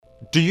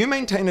Do you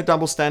maintain a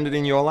double standard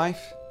in your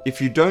life?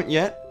 If you don't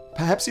yet,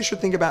 perhaps you should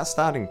think about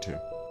starting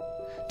to.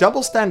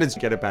 Double standards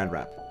get a bad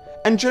rap,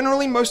 and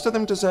generally most of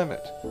them deserve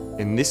it.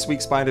 In this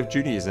week's Bite of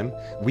Judaism,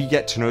 we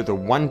get to know the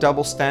one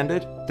double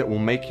standard that will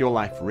make your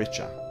life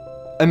richer.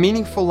 A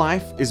meaningful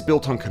life is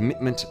built on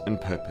commitment and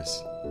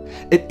purpose.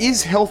 It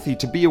is healthy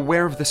to be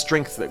aware of the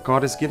strengths that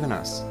God has given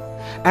us,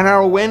 and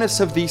our awareness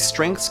of these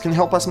strengths can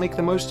help us make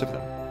the most of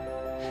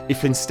them.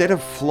 If instead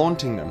of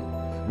flaunting them,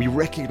 we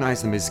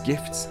recognize them as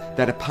gifts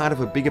that are part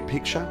of a bigger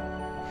picture,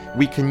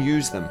 we can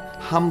use them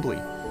humbly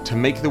to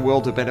make the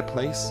world a better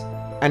place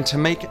and to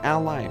make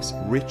our lives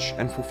rich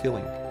and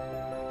fulfilling.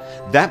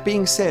 That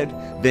being said,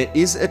 there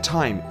is a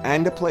time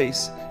and a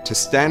place to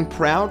stand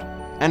proud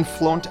and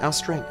flaunt our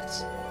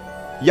strengths.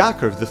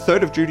 Yaakov, the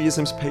third of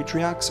Judaism's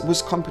patriarchs,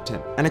 was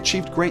competent and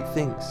achieved great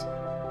things.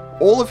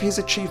 All of his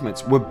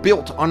achievements were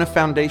built on a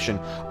foundation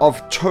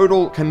of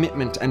total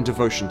commitment and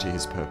devotion to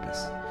his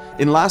purpose.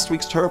 In last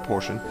week's Torah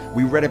portion,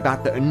 we read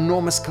about the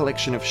enormous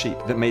collection of sheep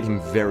that made him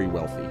very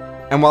wealthy.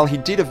 And while he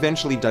did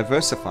eventually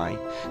diversify,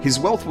 his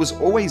wealth was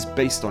always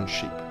based on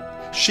sheep.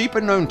 Sheep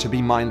are known to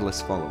be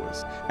mindless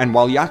followers, and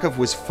while Yaakov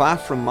was far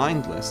from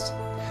mindless,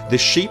 the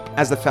sheep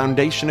as the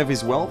foundation of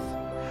his wealth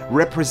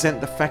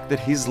represent the fact that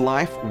his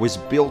life was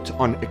built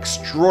on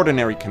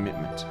extraordinary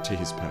commitment to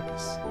his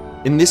purpose.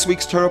 In this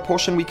week's Torah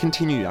portion, we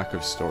continue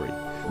Yaakov's story,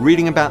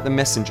 reading about the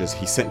messengers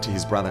he sent to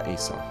his brother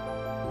Esau.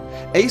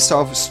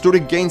 Esau stood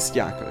against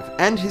Yaakov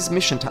and his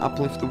mission to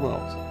uplift the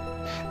world.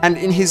 And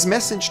in his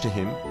message to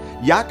him,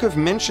 Yaakov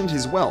mentioned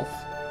his wealth,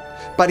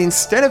 but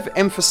instead of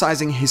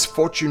emphasizing his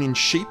fortune in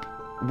sheep,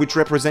 which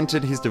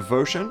represented his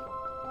devotion,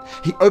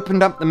 he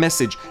opened up the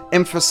message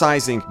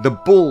emphasizing the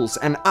bulls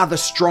and other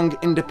strong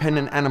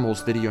independent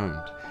animals that he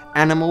owned,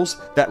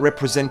 animals that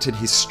represented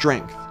his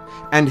strength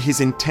and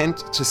his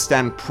intent to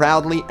stand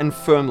proudly and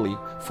firmly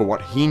for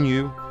what he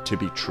knew to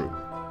be true.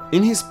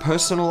 In his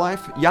personal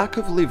life,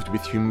 Yaakov lived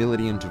with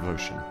humility and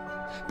devotion.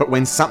 But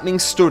when something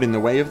stood in the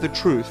way of the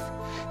truth,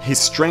 his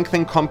strength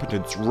and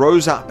competence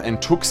rose up and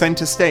took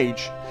center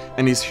stage,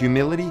 and his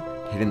humility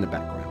hid in the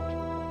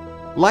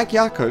background. Like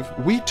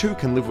Yaakov, we too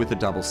can live with a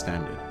double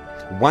standard.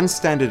 One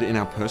standard in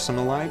our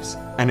personal lives,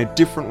 and a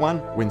different one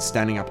when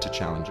standing up to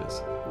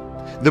challenges.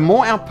 The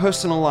more our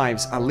personal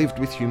lives are lived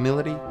with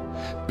humility,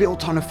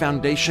 built on a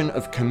foundation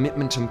of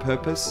commitment and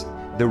purpose,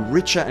 the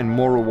richer and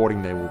more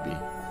rewarding they will be.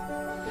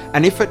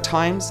 And if at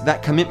times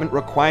that commitment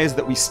requires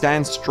that we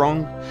stand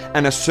strong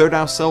and assert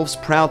ourselves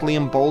proudly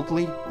and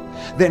boldly,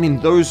 then in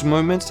those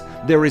moments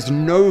there is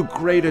no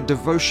greater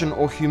devotion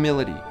or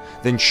humility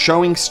than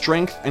showing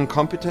strength and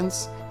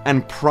competence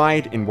and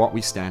pride in what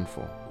we stand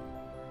for.